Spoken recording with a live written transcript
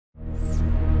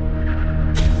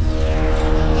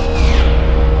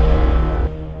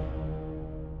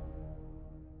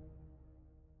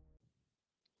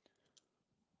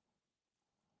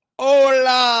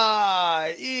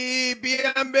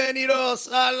Bienvenidos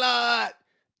a la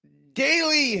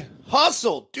Daily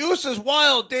Hustle. Deuces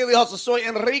Wild Daily Hustle. Soy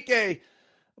Enrique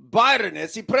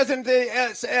Byrones y presente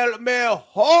es el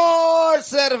mejor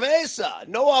cerveza.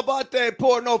 No abate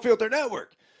por No Filter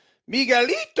Network.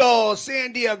 Miguelito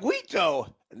San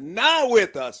Dieguito, not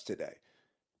with us today.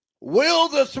 Will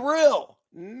the Thrill,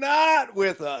 not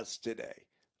with us today.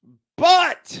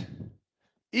 But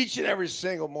each and every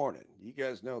single morning, you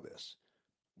guys know this,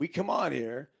 we come on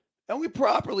here and we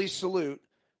properly salute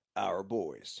our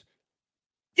boys.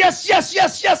 Yes, yes,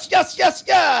 yes, yes, yes, yes,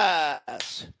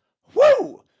 yes.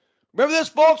 Woo! Remember this,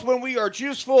 folks, when we are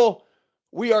juiceful,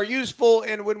 we are useful,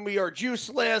 and when we are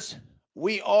juiceless,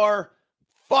 we are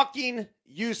fucking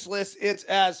useless. It's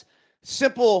as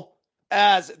simple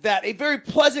as that. A very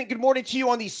pleasant good morning to you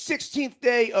on the 16th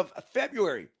day of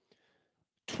February,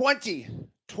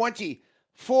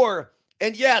 2024.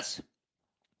 And yes,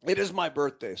 it is my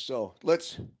birthday, so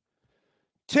let's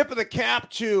tip of the cap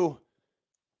to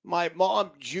my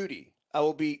mom, Judy. I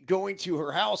will be going to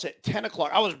her house at 10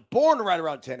 o'clock. I was born right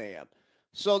around 10 a.m.,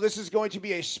 so this is going to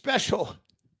be a special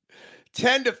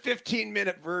 10 to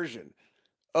 15-minute version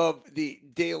of the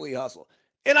Daily Hustle.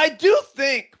 And I do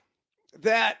think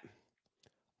that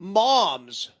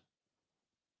moms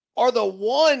are the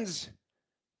ones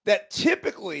that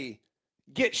typically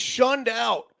get shunned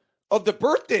out of the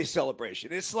birthday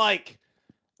celebration. It's like,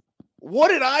 what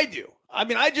did I do? I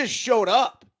mean, I just showed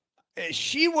up.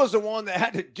 She was the one that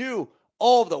had to do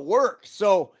all of the work.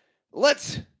 So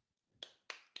let's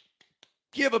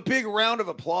give a big round of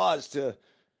applause to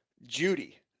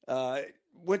Judy.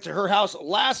 Went to her house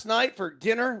last night for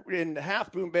dinner in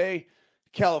Half Moon Bay,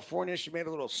 California. She made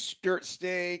a little skirt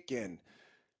steak and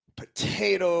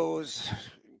potatoes,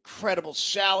 incredible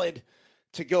salad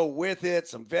to go with it,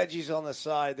 some veggies on the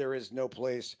side. There is no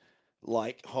place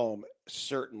like home,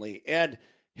 certainly. And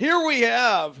here we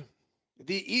have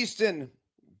the Easton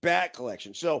bat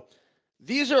collection. So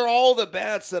these are all the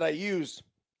bats that I used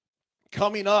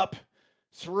coming up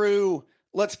through,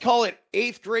 let's call it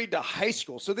 8th grade to high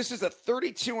school. So this is a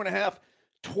 32.5,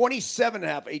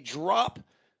 27.5, a drop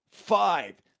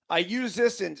 5. I use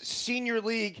this in senior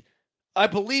league, I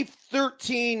believe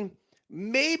 13,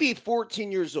 maybe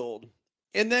 14 years old,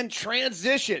 and then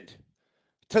transitioned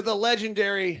to the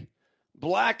legendary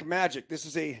Black Magic. This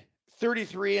is a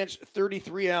 33-inch,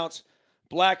 33-ounce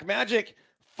Black Magic,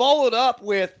 followed up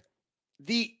with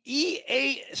the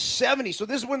EA70. So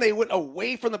this is when they went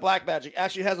away from the Black Magic.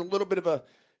 Actually has a little bit of a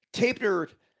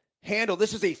tapered handle.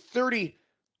 This is a 34-30.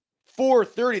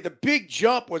 The big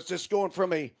jump was just going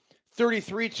from a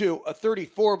 33 to a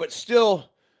 34, but still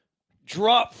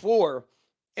drop 4.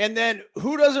 And then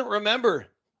who doesn't remember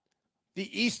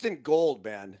the Easton Gold,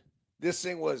 man? This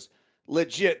thing was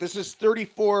legit. This is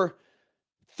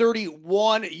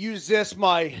 34-31. Use this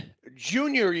my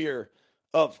junior year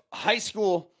of high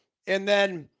school, and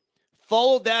then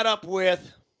followed that up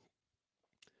with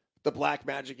the Black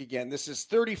Magic again. This is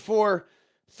 34-31,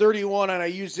 and I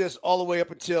used this all the way up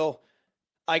until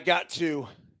I got to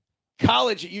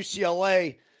college at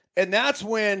UCLA, and that's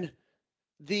when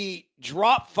the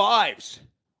drop 5s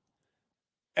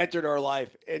entered our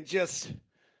life. And just,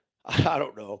 I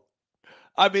don't know.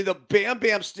 I mean, the Bam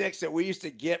Bam sticks that we used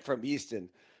to get from Easton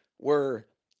were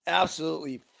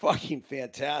absolutely fucking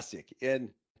fantastic and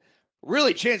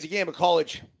really changed the game of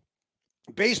college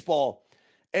baseball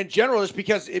in general, just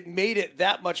because it made it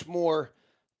that much more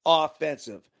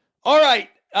offensive. All right,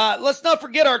 let's not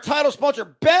forget our title sponsor,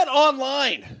 Bet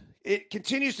Online. It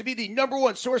continues to be the number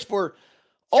one source for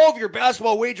all of your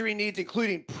basketball wagering needs,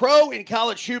 including pro and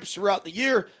college hoops throughout the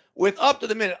year. With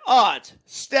up-to-the-minute odds,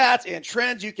 stats, and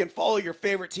trends, you can follow your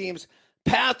favorite team's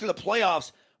path to the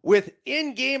playoffs with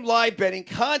in-game live betting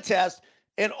contests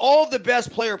and all of the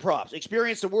best player props.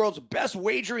 Experience the world's best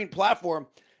wagering platform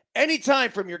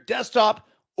anytime from your desktop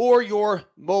or your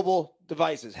mobile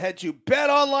devices. Head to Bet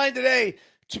Online today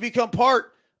to become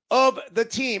part of the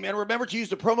team. And remember to use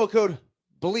the promo code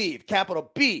BELIEVE,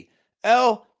 capital BLEAV,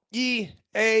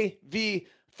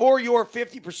 for your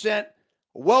 50%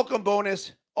 welcome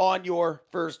bonus on your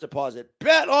first deposit.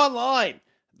 Bet Online.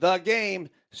 The game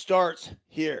starts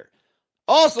here.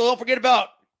 Also, don't forget about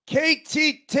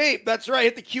KT Tape. That's right.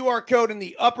 Hit the QR code in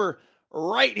the upper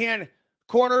right-hand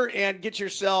corner and get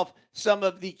yourself some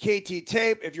of the KT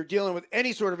Tape if you're dealing with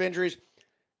any sort of injuries.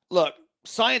 Look,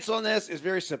 science on this is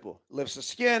very simple. Lifts the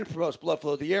skin, promotes blood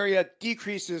flow to the area,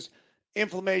 decreases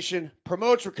inflammation,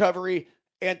 promotes recovery,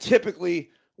 and typically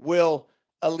will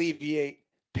alleviate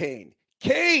pain.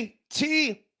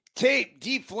 KT Tape,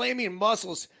 deflaming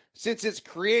muscles since its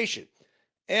creation.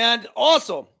 And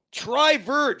also,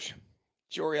 Tri-Verge.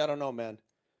 Jory, I don't know, man.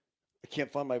 I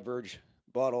can't find my Verge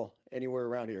bottle anywhere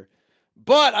around here.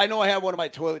 But I know I have one in my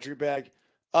toiletry bag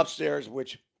upstairs,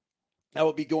 which I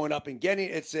will be going up and getting.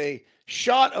 It's a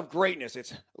shot of greatness.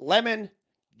 It's lemon,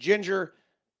 ginger,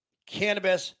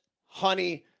 cannabis,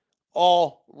 honey,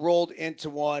 all rolled into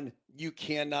one. You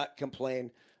cannot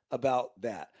complain about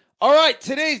that. All right,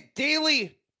 today's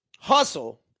daily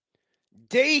hustle,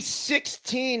 day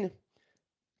 16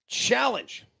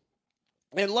 challenge.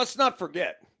 And let's not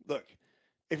forget, look,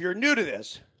 if you're new to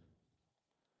this,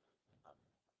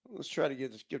 let's try to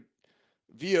get this good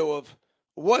view of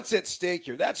what's at stake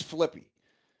here. That's Flippy.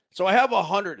 So I have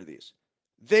 100 of these.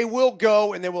 They will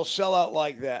go and they will sell out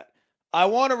like that. I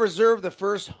want to reserve the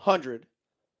first 100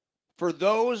 for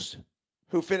those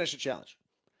who finish the challenge.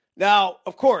 Now,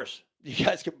 of course, you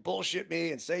guys can bullshit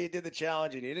me and say you did the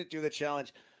challenge and you didn't do the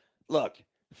challenge. Look,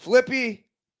 Flippy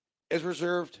is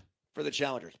reserved for the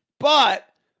challengers. But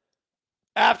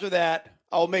after that,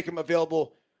 I'll make them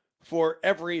available for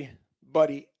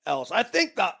everybody else. I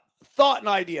think the thought and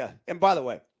idea, and by the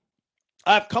way,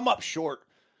 I've come up short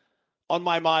on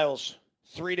my miles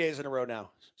 3 days in a row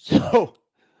now. So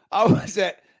I was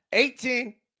at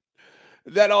 18,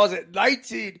 then I was at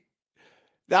 19.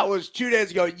 That was 2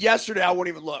 days ago. Yesterday, I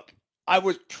wouldn't even look. I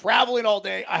was traveling all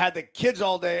day. I had the kids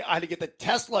all day. I had to get the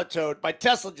Tesla towed. My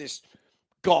Tesla just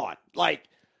gone. Like,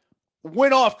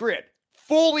 went off grid.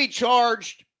 Fully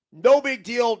charged. No big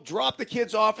deal. Dropped the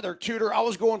kids off at their tutor. I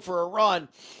was going for a run.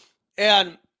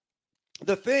 And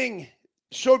the thing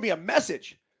showed me a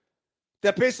message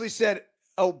that basically said,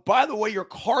 oh, by the way, your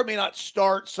car may not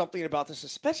start, something about the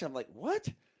suspension. I'm like, what?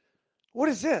 What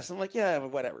is this? I'm like, yeah,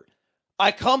 whatever.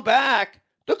 I come back.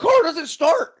 The car doesn't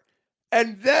start.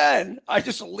 And then I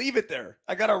just leave it there.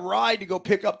 I got a ride to go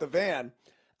pick up the van.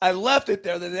 I left it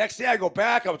there. The next day I go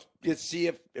back. I would see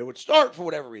if it would start for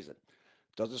whatever reason.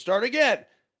 Doesn't start again.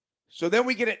 So then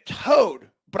we get it towed.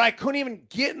 But I couldn't even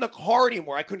get in the car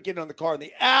anymore. I couldn't get on the car. In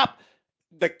the app,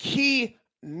 the key,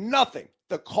 nothing.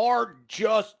 The car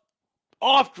just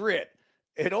off grid.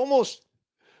 It almost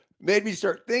made me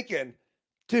start thinking,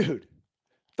 dude,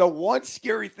 the one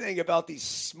scary thing about these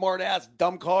smart ass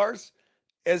dumb cars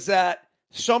is that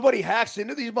somebody hacks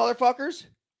into these motherfuckers.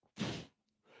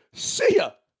 See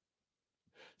ya.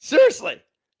 Seriously.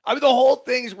 I mean, the whole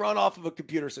thing's run off of a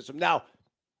computer system. Now,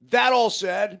 that all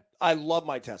said, I love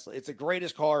my Tesla. It's the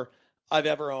greatest car I've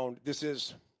ever owned. This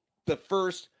is the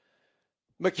first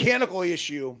mechanical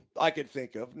issue I could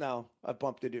think of. Now, I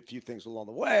bumped into a few things along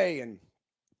the way, and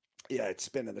yeah, it's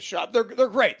been in the shop. They're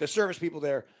great. The service people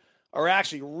there are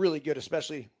actually really good,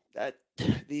 especially at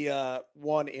the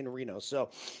one in Reno. So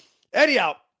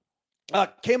anyhow,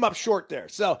 came up short there.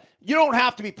 So you don't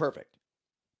have to be perfect.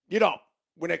 You don't.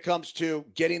 When it comes to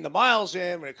getting the miles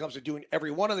in, when it comes to doing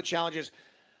every one of the challenges,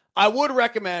 I would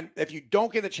recommend if you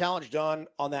don't get the challenge done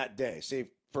on that day, say,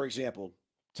 for example,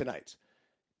 tonight.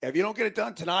 If you don't get it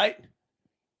done tonight,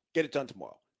 get it done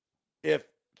tomorrow. If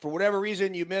for whatever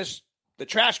reason you miss the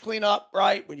trash cleanup,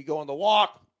 right, when you go on the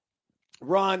walk,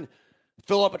 run,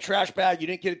 fill up a trash bag, you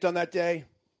didn't get it done that day,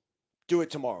 do it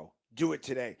tomorrow. Do it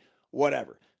today,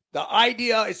 whatever. The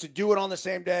idea is to do it on the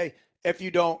same day. If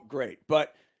you don't, great.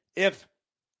 But if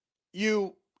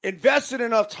you invested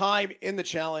enough time in the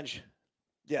challenge,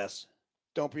 yes,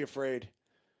 don't be afraid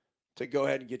to go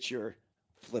ahead and get your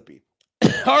Flippy.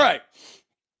 All right.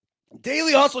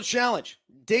 Daily Hustle Challenge,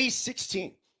 day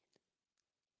 16.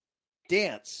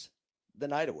 Dance the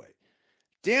night away.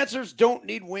 Dancers don't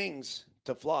need wings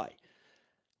to fly.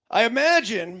 I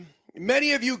imagine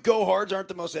many of you go-hards aren't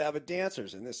the most avid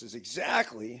dancers, and this is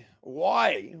exactly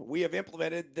why we have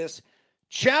implemented this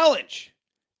challenge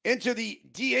into the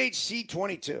DHC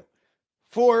 22.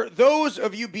 For those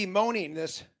of you bemoaning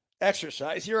this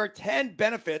exercise, here are 10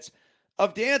 benefits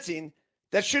of dancing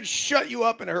that should shut you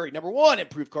up in a hurry. Number 1,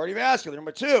 improve cardiovascular.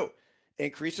 Number 2,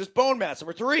 increases bone mass.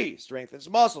 Number 3, strengthens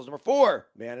muscles. Number 4,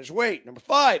 manage weight. Number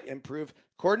 5, improve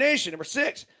coordination. Number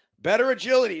 6, better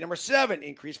agility. Number 7,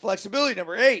 increase flexibility.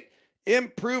 Number 8,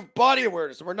 improve body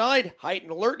awareness. Number 9, heighten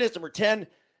alertness. Number 10,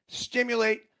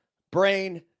 stimulate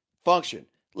brain function.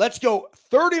 Let's go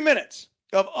 30 minutes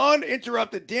of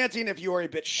uninterrupted dancing. If you are a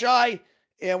bit shy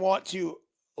and want to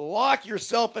lock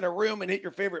yourself in a room and hit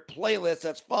your favorite playlist,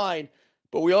 that's fine.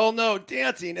 But we all know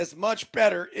dancing is much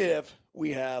better if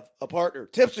we have a partner.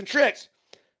 Tips and tricks.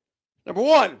 Number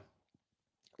 1,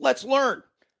 let's learn.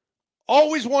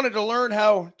 Always wanted to learn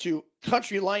how to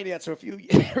country line dance. So a few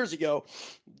years ago,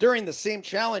 during the same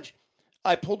challenge,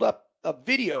 I pulled up a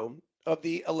video of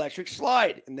the electric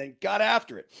slide and then got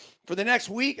after it. For the next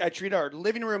week, I treated our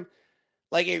living room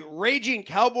like a raging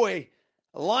cowboy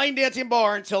line dancing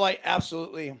bar until I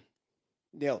absolutely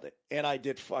nailed it. And I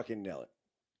did fucking nail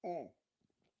it.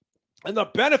 And the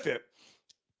benefit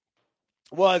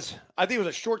was, I think it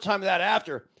was a short time of that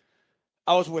after,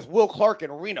 I was with Will Clark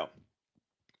in Reno.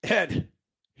 And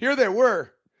here they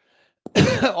were,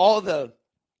 all the,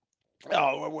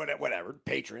 whatever,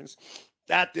 patrons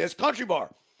at this country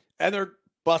bar. And they're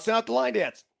busting out the line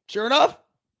dance. Sure enough,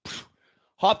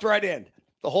 hopped right in,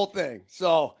 the whole thing.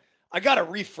 So I got a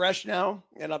refresh now,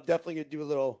 and I'm definitely going to do a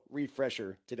little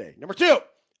refresher today. Number 2,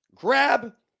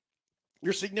 grab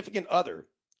your significant other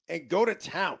and go to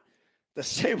town the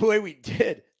same way we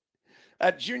did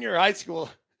at junior high school,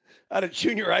 at a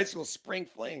junior high school spring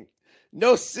fling.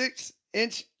 No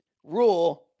 6-inch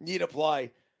rule need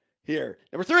apply here.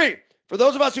 Number 3, for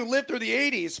those of us who lived through the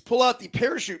 80s, pull out the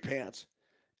parachute pants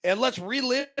and let's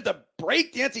relive the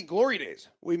breakdancing glory days.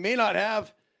 We may not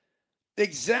have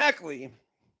exactly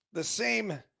the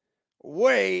same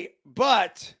way,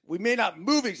 but we may not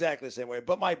move exactly the same way,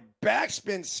 but my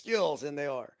backspin skills, and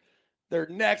they're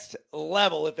next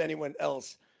level if anyone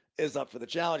else is up for the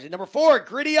challenge. And number 4,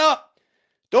 gritty up.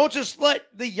 Don't just let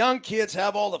the young kids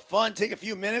have all the fun. Take a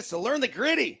few minutes to learn the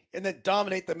gritty and then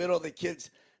dominate the middle of the kids'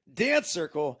 dance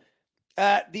circle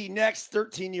at the next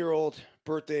 13-year-old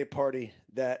birthday party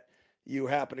that you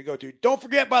happen to go to. Don't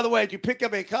forget, by the way, to pick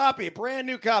up a brand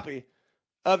new copy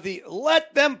of the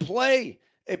Let Them Play,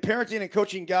 a parenting and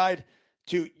coaching guide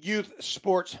to youth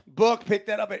sports book. Pick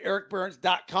that up at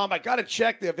ericburns.com. I got to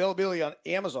check the availability on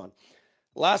Amazon.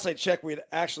 Last I checked, we had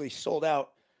actually sold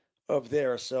out of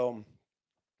there, so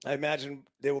I imagine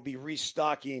they will be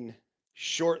restocking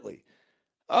shortly.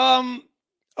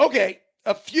 Okay,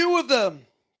 a few of the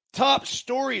top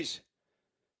stories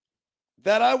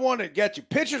that I want to get to.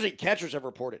 Pitchers and catchers have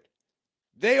reported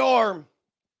they are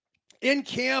in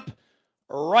camp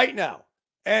right now,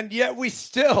 and yet we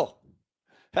still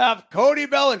have Cody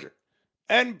Bellinger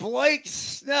and Blake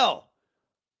Snell,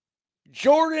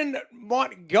 Jordan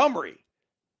Montgomery,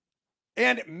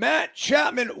 and Matt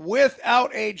Chapman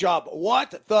without a job.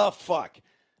 What the fuck?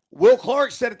 Will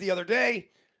Clark said it the other day.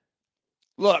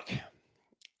 Look,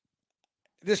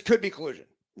 this could be collusion.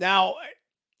 Now,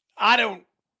 I don't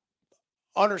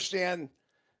understand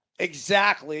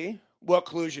exactly what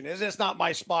collusion is. It's not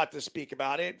my spot to speak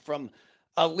about it from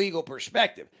a legal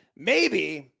perspective.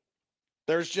 Maybe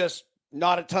there's just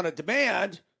not a ton of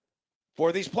demand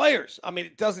for these players. I mean,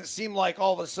 it doesn't seem like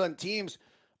all of a sudden teams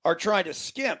are trying to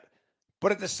skimp.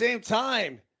 But at the same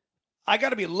time, I got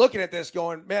to be looking at this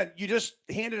going, man, you just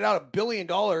handed out $1 billion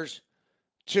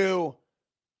to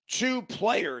 2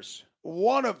 players,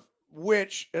 one of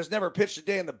which has never pitched a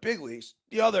day in the big leagues.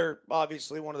 The other,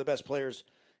 obviously, one of the best players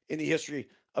in the history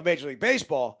of Major League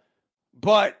Baseball.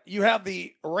 But you have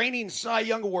the reigning Cy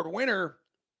Young Award winner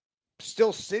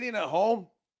still sitting at home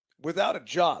without a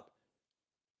job.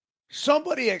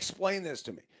 Somebody explain this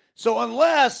to me. So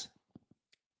unless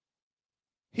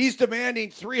he's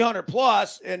demanding 300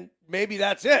 plus, and maybe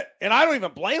that's it. And I don't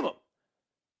even blame him.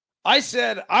 I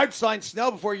said I'd sign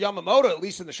Snell before Yamamoto, at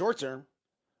least in the short term.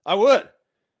 I would.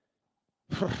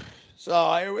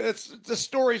 So the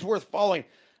story's worth following.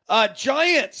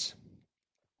 Giants.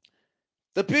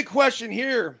 The big question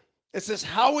here is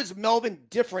how is Melvin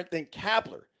different than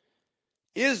Kapler?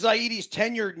 Is Zaidi's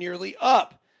tenure nearly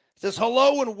up? It says,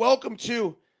 hello and welcome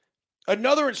to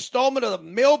another installment of the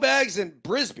Mailbags in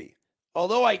Brisbane.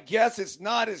 Although I guess it's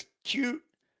not as cute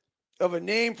of a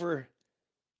name for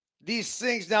these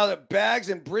things now that Bags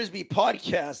and Brisbane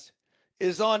podcast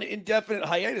is on indefinite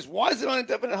hiatus. Why is it on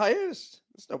indefinite hiatus?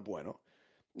 That's no bueno.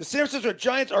 The San Francisco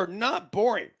Giants are not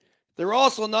boring. They're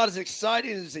also not as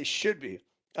exciting as they should be.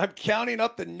 I'm counting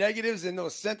up the negatives in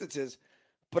those sentences,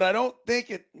 but I don't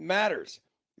think it matters.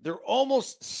 They're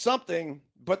almost something,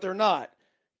 but they're not.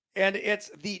 And it's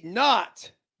the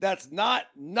not that's not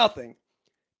nothing.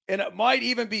 And it might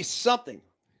even be something.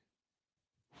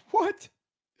 What?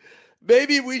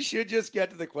 Maybe we should just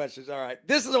get to the questions. All right.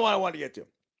 This is the one I want to get to.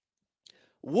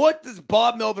 What does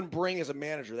Bob Melvin bring as a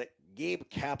manager that Gabe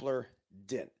Kapler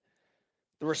didn't?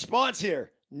 The response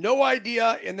here, no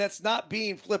idea, and that's not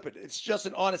being flippant. It's just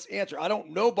an honest answer. I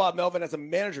don't know Bob Melvin as a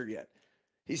manager yet.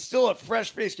 He's still a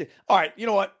fresh-faced kid. All right, you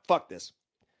know what? Fuck this.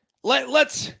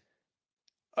 Let's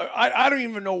I don't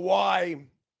even know why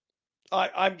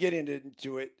I'm getting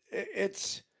into it.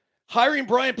 It's hiring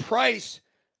Brian Price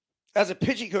as a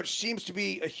pitching coach seems to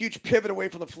be a huge pivot away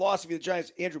from the philosophy of the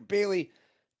Giants, Andrew Bailey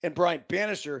and Brian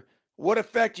Bannister. What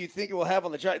effect do you think it will have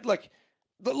on the Giants? Look,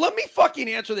 let me fucking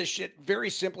answer this shit very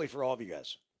simply for all of you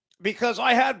guys. Because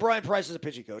I had Brian Price as a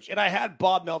pitching coach, and I had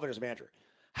Bob Melvin as manager.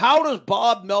 How does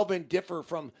Bob Melvin differ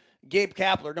from Gabe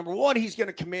Kapler? Number one, he's going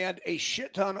to command a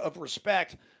shit ton of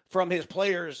respect from his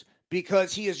players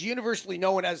because he is universally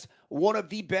known as one of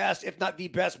the best, if not the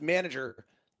best manager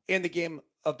in the game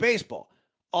of baseball.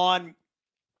 On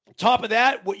top of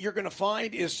that, what you're going to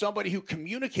find is somebody who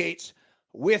communicates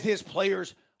with his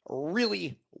players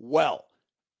really well.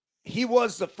 He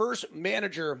was the first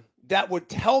manager that would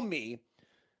tell me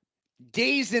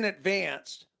days in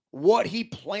advance what he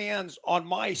plans on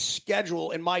my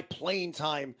schedule and my playing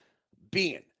time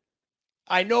being.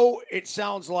 I know it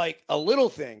sounds like a little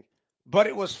thing, but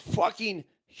it was fucking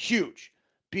huge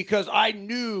because I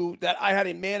knew that I had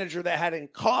a manager that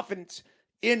had confidence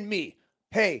in me.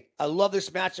 Hey, I love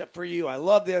this matchup for you. I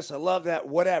love this. I love that,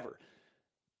 whatever.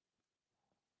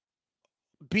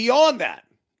 Beyond that,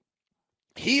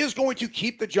 he is going to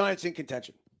keep the Giants in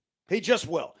contention. He just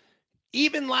will.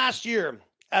 Even last year,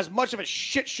 as much of a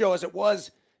shit show as it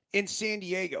was in San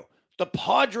Diego, the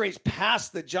Padres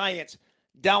passed the Giants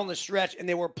down the stretch, and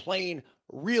they were playing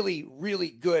really, really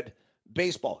good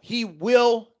baseball. He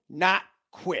will not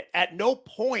quit. At no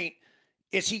point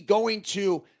is he going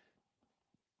to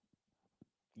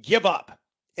give up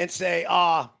and say,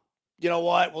 you know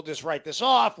what, we'll just write this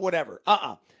off, whatever.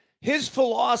 His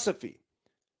philosophy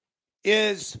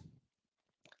is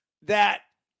that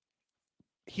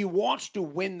he wants to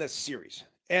win the series.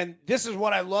 And this is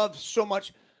what I love so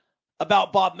much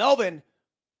about Bob Melvin.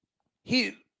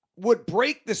 He would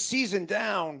break the season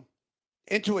down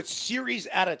into a series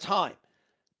at a time.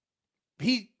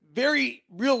 He's very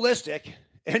realistic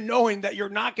in knowing that you're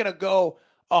not going to go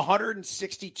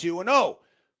 162-0.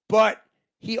 But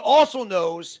he also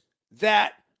knows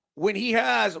that when he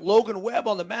has Logan Webb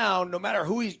on the mound, no matter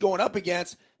who he's going up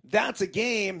against, that's a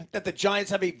game that the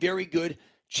Giants have a very good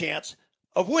chance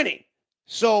of winning.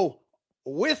 So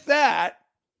with that,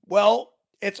 well,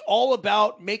 it's all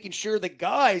about making sure the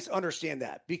guys understand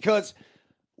that. Because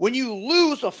when you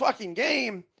lose a fucking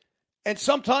game, and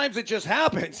sometimes it just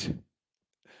happens,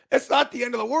 it's not the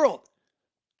end of the world.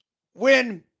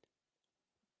 When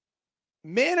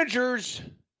managers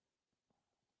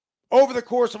over the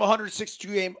course of a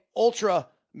 162-game ultra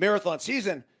marathon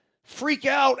season freak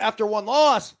out after one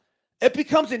loss, it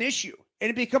becomes an issue and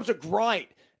it becomes a grind.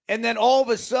 And then all of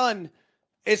a sudden,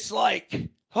 it's like,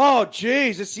 oh,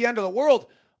 geez, it's the end of the world.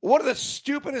 One of the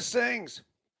stupidest things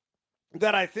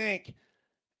that I think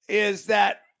is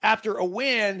that after a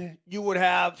win, you would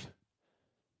have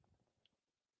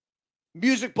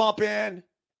music bump in.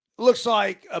 Looks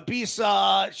like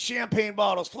Ibiza, champagne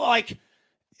bottles, like,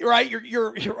 right?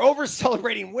 You're over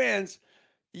celebrating wins,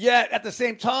 yet at the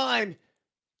same time,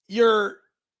 you're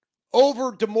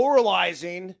over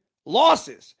demoralizing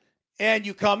losses. And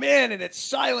you come in and it's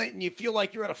silent and you feel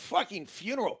like you're at a fucking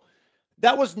funeral.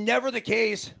 That was never the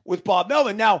case with Bob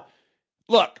Melvin. Now,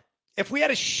 look, if we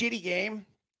had a shitty game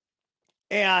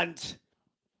and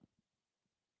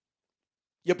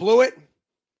you blew it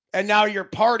and now you're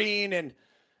partying and,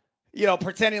 you know,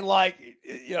 pretending like,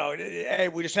 you know, hey,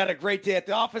 we just had a great day at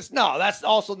the office. No, that's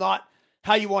also not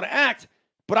how you want to act.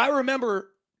 But I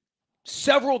remember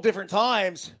several different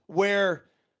times where,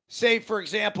 say, for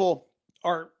example,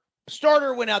 our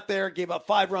starter went out there, gave up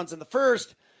 5 runs in the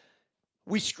first.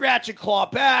 We scratch and claw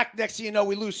back. Next thing you know,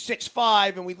 we lose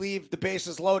 6-5 and we leave the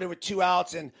bases loaded with 2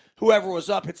 outs and whoever was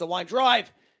up hits a line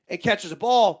drive and catches a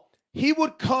ball. He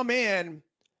would come in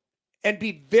and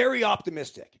be very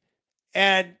optimistic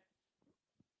and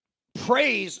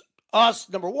praise us,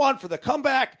 number one, for the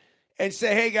comeback and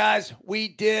say, hey, guys, we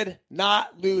did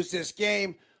not lose this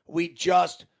game. We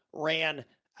just ran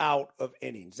out of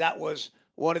innings. That was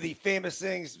one of the famous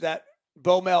things that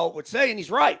Bo Mel would say, and he's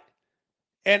right.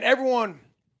 And everyone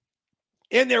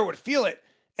in there would feel it.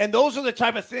 And those are the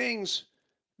type of things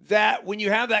that when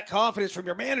you have that confidence from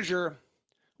your manager,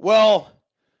 well,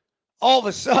 all of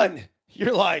a sudden,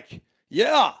 you're like,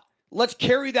 yeah, let's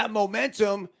carry that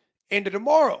momentum into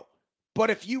tomorrow.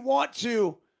 But if you want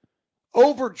to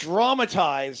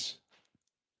over-dramatize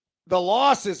the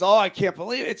losses, oh, I can't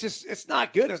believe it. It's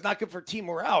not good. It's not good for team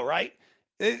morale, right?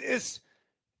 It's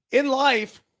in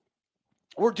life,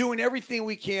 we're doing everything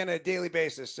we can on a daily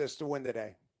basis just to win the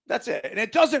day. That's it. And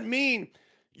it doesn't mean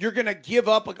you're going to give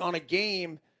up on a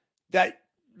game that,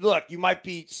 look, you might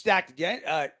be stacked again.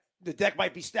 The deck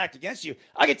might be stacked against you.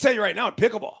 I can tell you right now in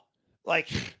pickleball, like,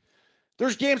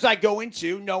 there's games I go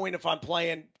into knowing if I'm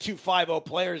playing 2 5-0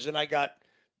 players and I got,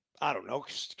 I don't know,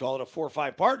 call it a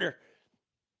 4-5 partner,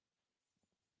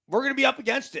 we're going to be up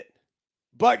against it.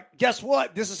 But guess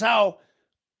what? This is how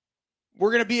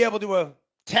we're going to be able to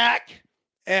attack,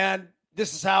 and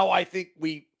this is how I think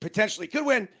we potentially could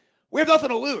win. We have nothing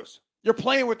to lose. You're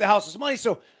playing with the house's money.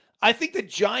 So I think the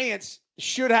Giants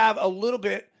should have a little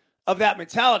bit of that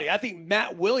mentality. I think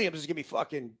Matt Williams is going to be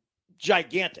fucking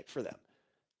gigantic for them.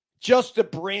 Just to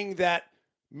bring that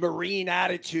Marine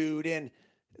attitude and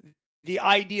the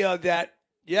idea that,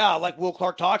 yeah, like Will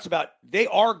Clark talks about, they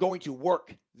are going to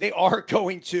work. They are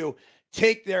going to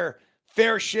take their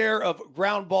fair share of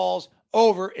ground balls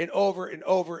over and over and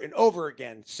over and over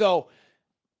again. So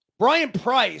Brian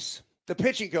Price, the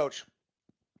pitching coach,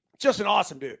 just an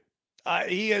awesome dude.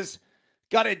 He has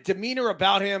got a demeanor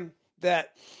about him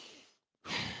that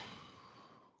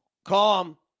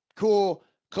calm, cool,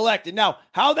 collected. Now,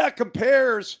 how that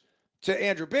compares to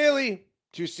Andrew Bailey,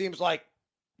 who seems like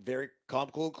very calm,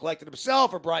 cool, collected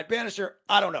himself, or Brian Bannister,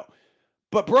 I don't know.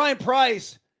 But Brian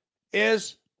Price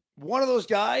is one of those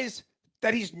guys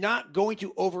that he's not going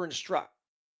to over-instruct.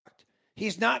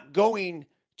 He's not going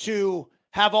to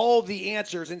have all the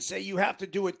answers and say you have to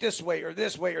do it this way or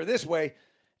this way or this way.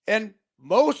 And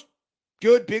most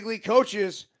good big league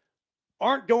coaches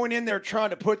aren't going in there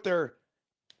trying to put their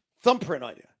thumbprint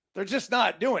on you. They're just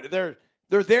not doing it. They're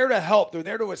there to help. They're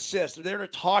there to assist. They're there to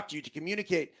talk to you, to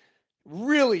communicate.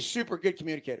 Really super good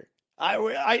communicator.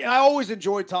 I always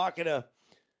enjoy talking to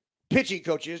pitching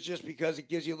coaches just because it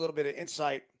gives you a little bit of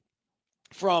insight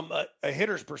from a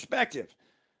hitter's perspective.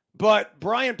 But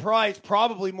Brian Price,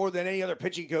 probably more than any other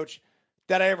pitching coach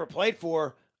that I ever played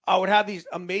for, I would have these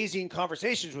amazing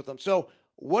conversations with them. So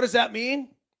what does that mean?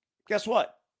 Guess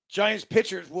what? Giants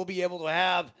pitchers will be able to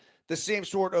have the same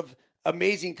sort of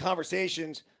amazing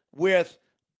conversations with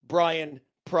Brian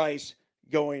Price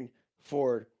going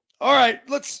forward. All right,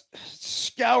 let's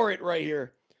scour it right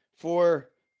here for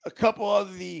a couple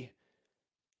of the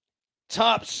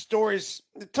top stories.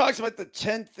 It talks about the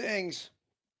 10 things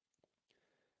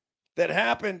that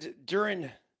happened during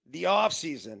the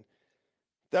offseason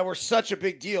that were such a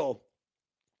big deal.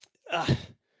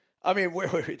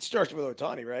 It starts with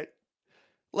Ohtani, right?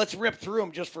 Let's rip through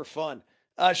them just for fun.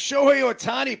 Shohei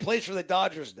Ohtani plays for the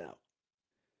Dodgers now.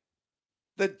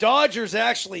 The Dodgers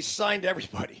actually signed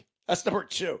everybody. That's number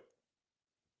 2.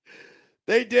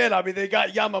 They did. They got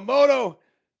Yamamoto.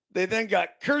 They then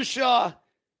got Kershaw.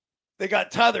 They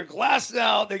got Tyler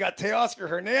Glasnow. They got Teoscar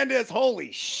Hernandez.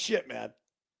 Holy shit, man.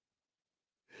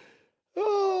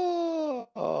 Oh.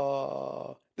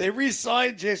 They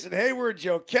re-signed Jason Hayward,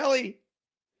 Joe Kelly.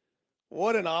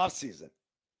 What an offseason.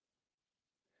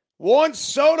 Juan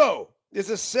Soto is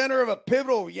the center of a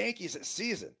pivotal Yankees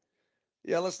season.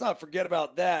 Yeah, let's not forget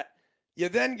about that. You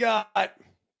then got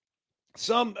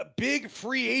some big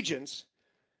free agents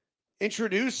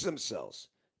introduce themselves.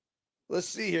 Let's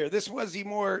see here. This was the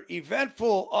more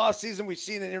eventful offseason we've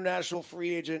seen in international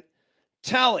free agent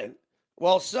talent.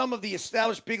 While some of the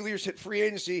established big leaguers hit free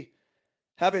agency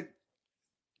have been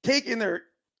taking their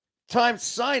time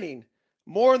signing,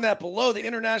 more than that below, the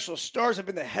international stars have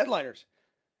been the headliners.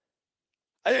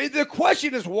 The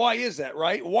question is, why is that,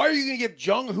 right? Why are you going to give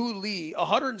Jung-Hoo Lee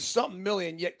 $100-something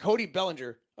million, yet Cody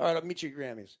Bellinger, all right, I'll meet you at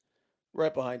Grammys,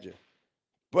 right behind you.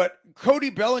 But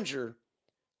Cody Bellinger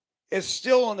is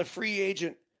still on the free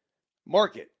agent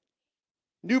market.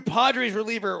 New Padres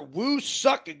reliever Woo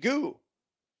Suk Goo,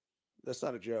 that's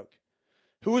not a joke,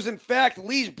 who is in fact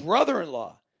Lee's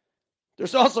brother-in-law.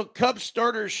 There's also Cubs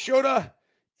starter Shota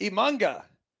Imanga,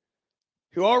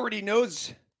 who already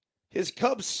knows his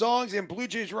Cubs songs, and Blue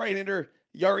Jays right-hander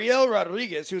Yariel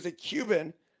Rodriguez, who's a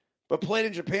Cuban but played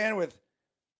in Japan with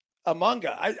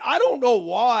Imanga. I don't know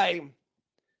why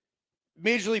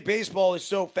Major League Baseball is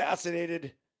so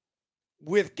fascinated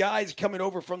with guys coming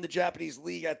over from the Japanese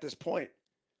league at this point.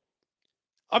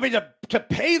 To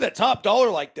pay the top dollar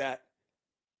like that,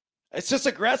 it's just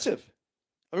aggressive.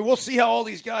 We'll see how all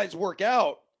these guys work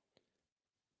out.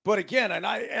 But again, and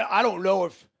I don't know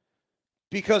if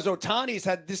because Ohtani's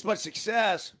had this much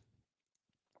success,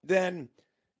 then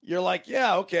you're like,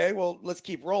 yeah, okay, well, let's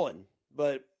keep rolling.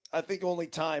 But I think only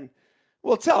time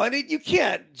will tell. And you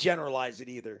can't generalize it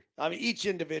either. Each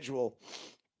individual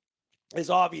is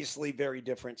obviously very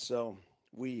different, so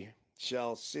we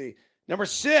shall see. Number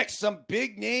 6, some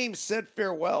big names said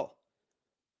farewell.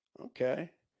 Okay.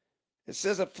 It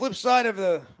says a flip side of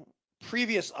the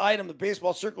previous item, the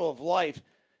baseball circle of life.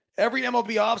 Every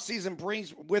MLB offseason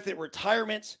brings with it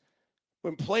retirements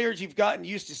when players you've gotten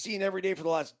used to seeing every day for the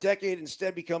last decade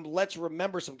instead become let's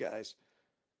remember some guys.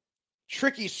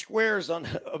 Tricky squares on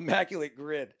Immaculate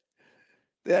Grid.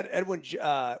 They had Edwin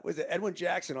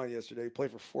Jackson on yesterday. He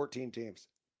played for 14 teams.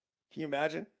 Can you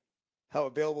imagine how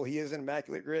available he is in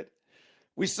Immaculate Grid?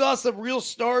 We saw some real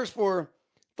stars for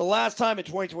the last time in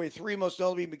 2023, most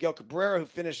notably Miguel Cabrera, who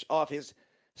finished off his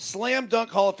slam dunk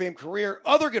Hall of Fame career.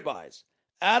 Other goodbyes.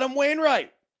 Adam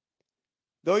Wainwright,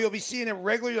 though you'll be seeing him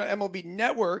regularly on MLB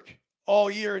Network all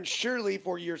year and surely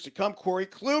for years to come. Corey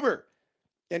Kluber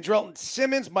Andrelton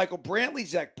Simmons, Michael Brantley,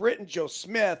 Zach Britton, Joe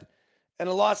Smith, and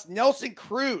a lost Nelson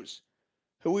Cruz,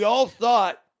 who we all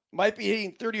thought might be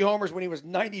hitting 30 homers when he was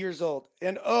 90 years old.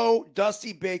 And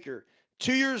Dusty Baker.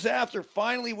 2 years after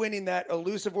finally winning that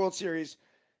elusive World Series,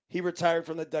 he retired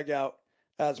from the dugout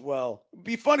as well. It'd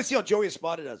be fun to see how Joey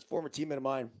Espada does. Former teammate of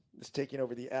mine is taking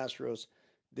over the Astros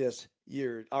this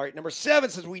year. All right, number 7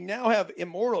 says we now have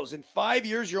immortals. In 5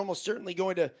 years, you're almost certainly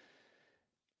going to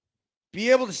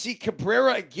be able to see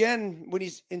Cabrera again when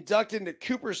he's inducted into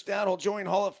Cooperstown. He'll join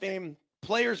Hall of Fame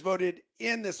players voted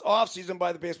in this offseason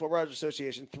by the Baseball Writers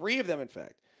Association. 3 of them, in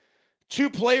fact.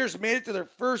 2 players made it to their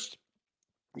first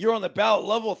year on the ballot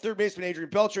level. Third baseman Adrian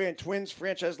Beltre and Twins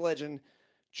franchise legend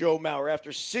Joe Mauer.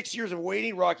 After 6 years of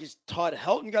waiting, Rockies' Todd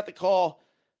Helton got the call.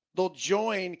 They'll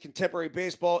join contemporary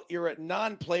baseball era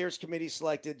non-players committee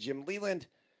selected Jim Leland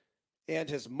and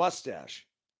his mustache.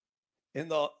 In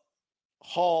the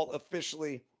Hall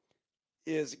officially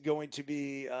is going to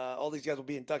be, all these guys will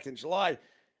be inducted in July.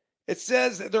 It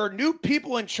says that there are new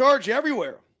people in charge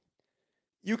everywhere.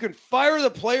 You can fire the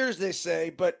players, they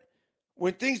say, but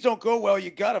when things don't go well,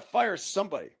 you got to fire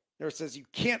somebody. There it says you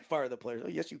can't fire the players. Oh,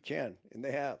 yes, you can, and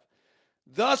they have.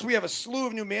 Thus, we have a slew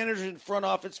of new managers and front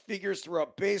office figures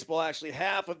throughout baseball. Actually,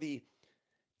 half of the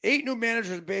 8 new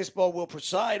managers in baseball will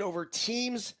preside over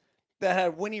teams that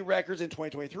had winning records in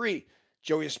 2023.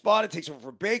 Joey Espada takes over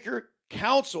for Baker.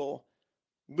 Council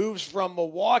moves from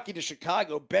Milwaukee to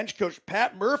Chicago. Bench coach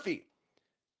Pat Murphy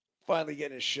finally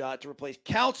getting a shot to replace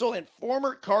Council, and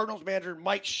former Cardinals manager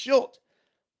Mike Schilt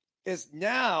is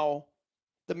now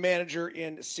the manager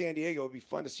in San Diego. It'll be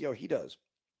fun to see how he does.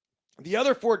 The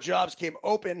other 4 jobs came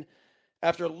open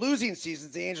after losing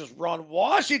seasons. The Angels' Ron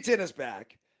Washington is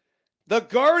back. The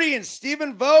Guardians'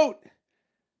 Stephen Vogt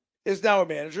is now a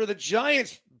manager. The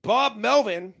Giants' Bob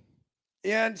Melvin,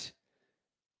 and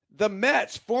the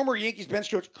Mets' former Yankees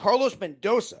bench coach Carlos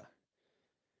Mendoza.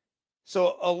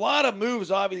 So a lot of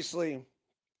moves obviously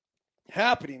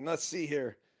happening. Let's see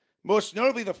here. Most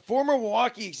notably, the former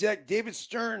Milwaukee exec David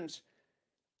Stearns,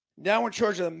 now in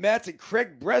charge of the Mets, and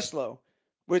Craig Breslow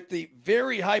with the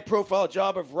very high-profile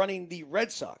job of running the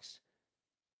Red Sox.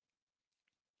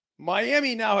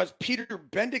 Miami now has Peter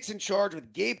Bendix in charge,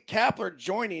 with Gabe Kapler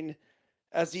joining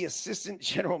as the assistant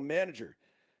general manager.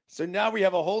 So now we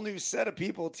have a whole new set of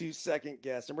people to second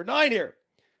guess. Number 9 here.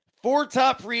 4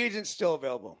 top free agents still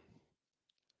available.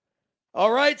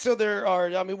 All right, so there are,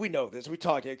 we know this. We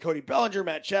talked about Cody Bellinger,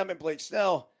 Matt Chapman, Blake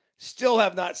Snell still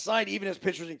have not signed, even as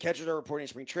pitchers and catchers are reporting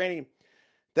spring training.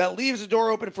 That leaves the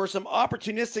door open for some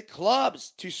opportunistic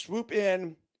clubs to swoop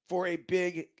in for a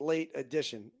big late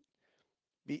addition.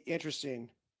 Be interesting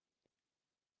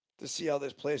to see how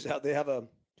this plays out. They have a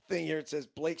thing here. It says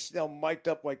Blake Snell mic'd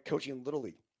up while coaching Little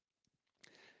League.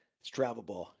 It's travel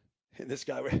ball. And this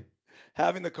guy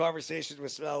having the conversations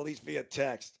with Snell, at least via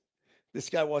text. This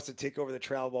guy wants to take over the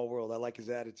travel ball world. I like his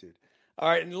attitude. All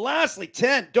right, and lastly,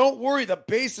 10. Don't worry, the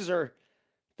bases are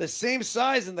the same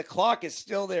size and the clock is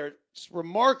still there. It's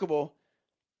remarkable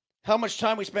how much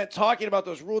time we spent talking about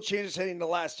those rule changes heading into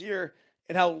last year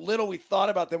and how little we thought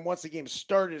about them once the game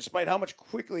started, despite how much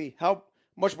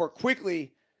more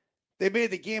quickly they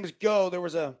made the games go. There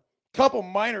was a couple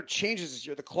minor changes this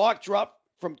year. The clock dropped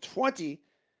from 20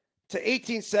 to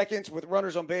 18 seconds with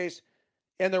runners on base,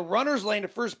 and the runner's lane to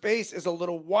first base is a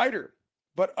little wider.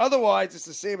 But otherwise, it's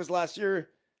the same as last year,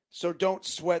 so don't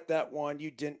sweat that one.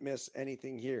 You didn't miss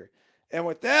anything here. And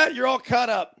with that, you're all caught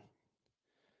up.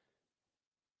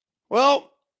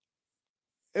 Well,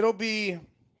 it'll be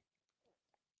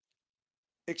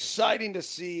exciting to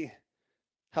see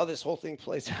how this whole thing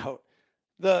plays out.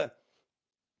 The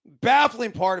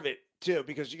baffling part of it, too,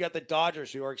 because you got the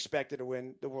Dodgers who are expected to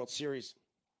win the World Series,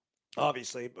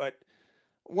 obviously. But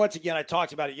once again, I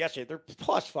talked about it yesterday. They're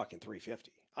plus fucking 350.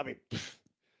 I mean,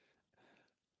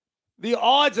 the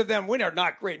odds of them winning are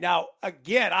not great. Now,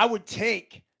 again, I would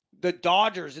take the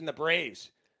Dodgers and the Braves.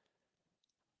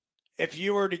 If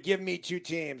you were to give me 2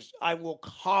 teams, I will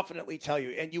confidently tell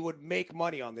you, and you would make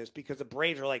money on this because the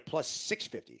Braves are like plus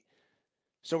 650.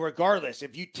 So regardless,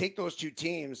 if you take those 2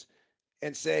 teams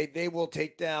and say they will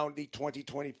take down the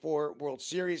 2024 World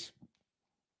Series,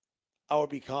 I would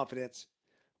be confident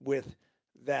with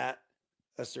that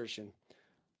assertion.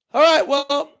 All right,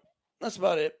 well, that's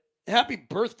about it. Happy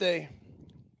birthday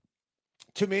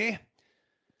to me.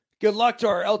 Good luck to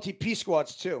our LTP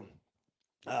squads, too.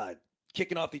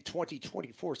 Kicking off the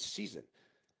 2024 season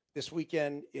this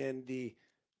weekend in the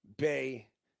Bay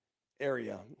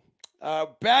Area.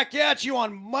 Back at you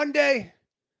on Monday,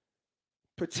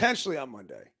 potentially on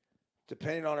Monday,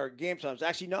 depending on our game times.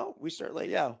 Actually, no, we start late,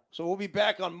 yeah. So we'll be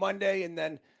back on Monday, and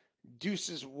then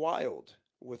Deuces Wild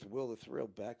with Will the Thrill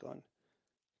back on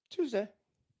Tuesday.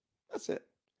 That's it.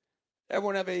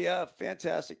 Everyone have a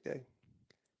fantastic day.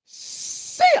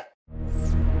 See ya!